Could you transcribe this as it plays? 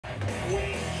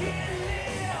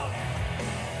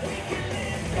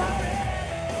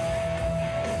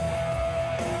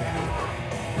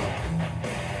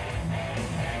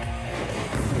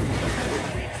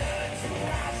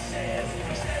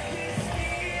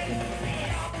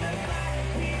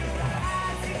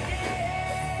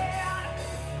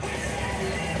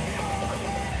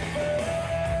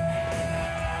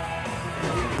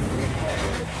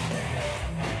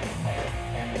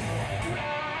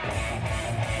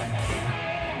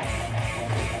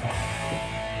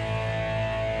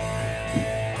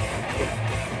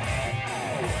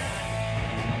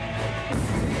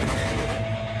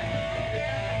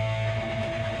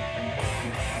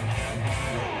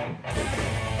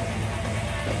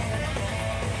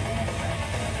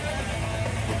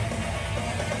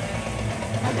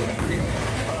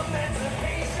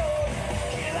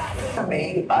To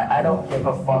me, I don't give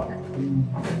a fuck.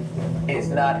 It's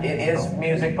not, it is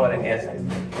music, but it isn't.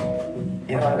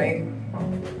 You know what I mean?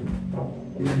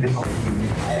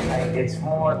 It's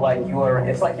more like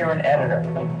it's like you're an editor.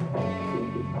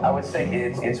 I would say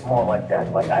it's more like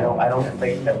that. Like I don't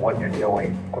think that what you're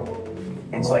doing,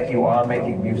 it's like you are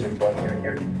making music, but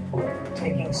you're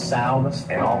taking sounds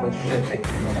and all this shit that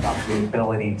you have the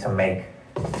ability to make.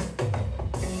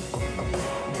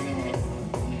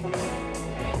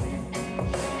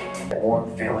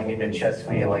 Warm feeling in your chest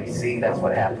when you're like, see, that's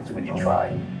what happens when you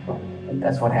try.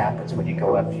 That's what happens when you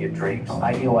go after your dreams.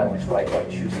 I knew I was right by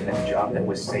choosing a job that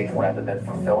was safe rather than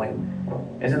fulfilling.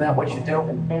 Isn't that what you do?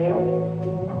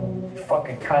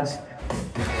 Fucking cunts.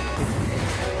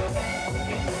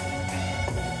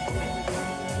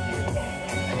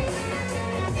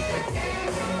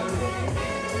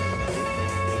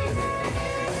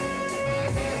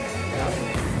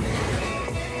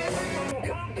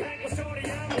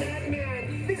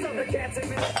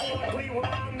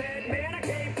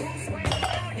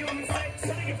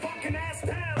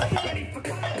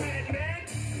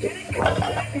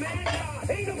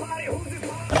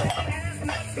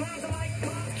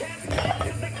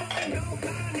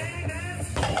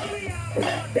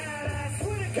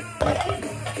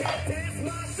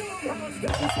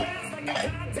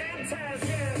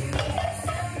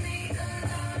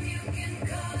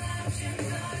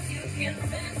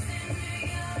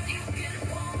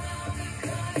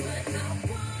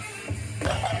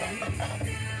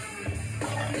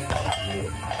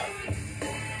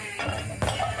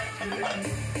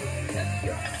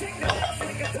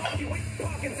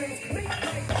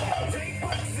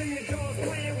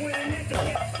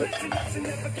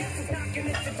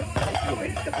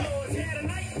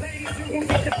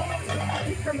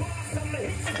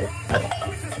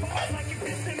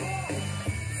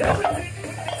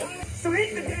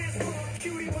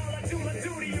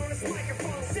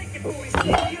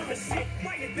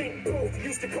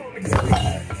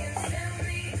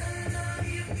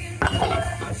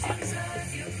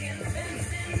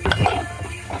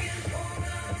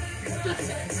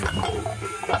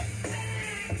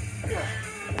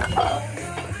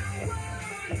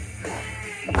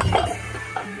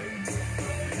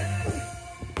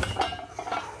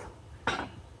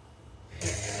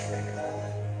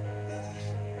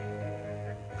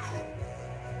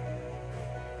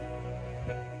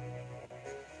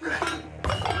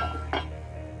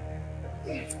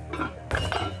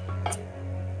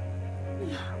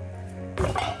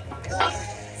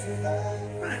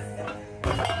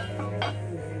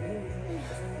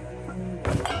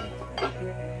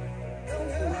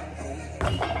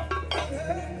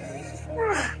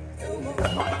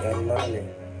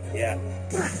 Yeah.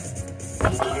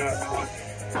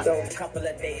 So a couple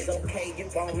of days, okay, you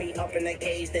throw me up in the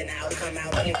cage, then I'll come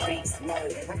out in beast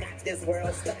mode. I got this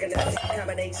world stuck in a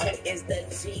combination is the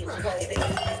G code.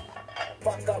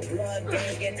 Fuck up blood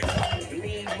gang and I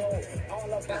bleed more. All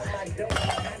about my door,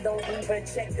 I don't even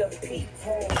check the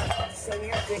peephole. So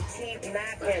you can keep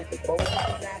knocking, but when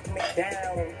you knock me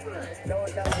down, no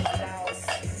love lost,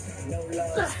 no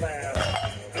love found.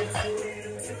 It's too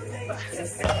little too late,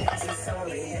 just say it's just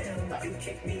only him. You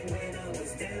kicked me when I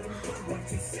was down,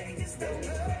 what you say is no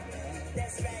love.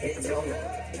 That's right, it's your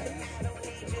love,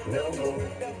 no more.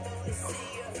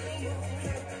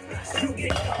 You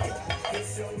get caught, you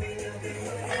show me nothing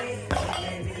but hate.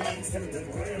 Maybe into the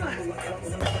ground, what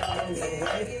comes around the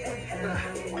way.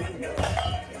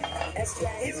 That's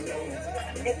right, it's no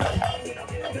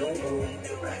more.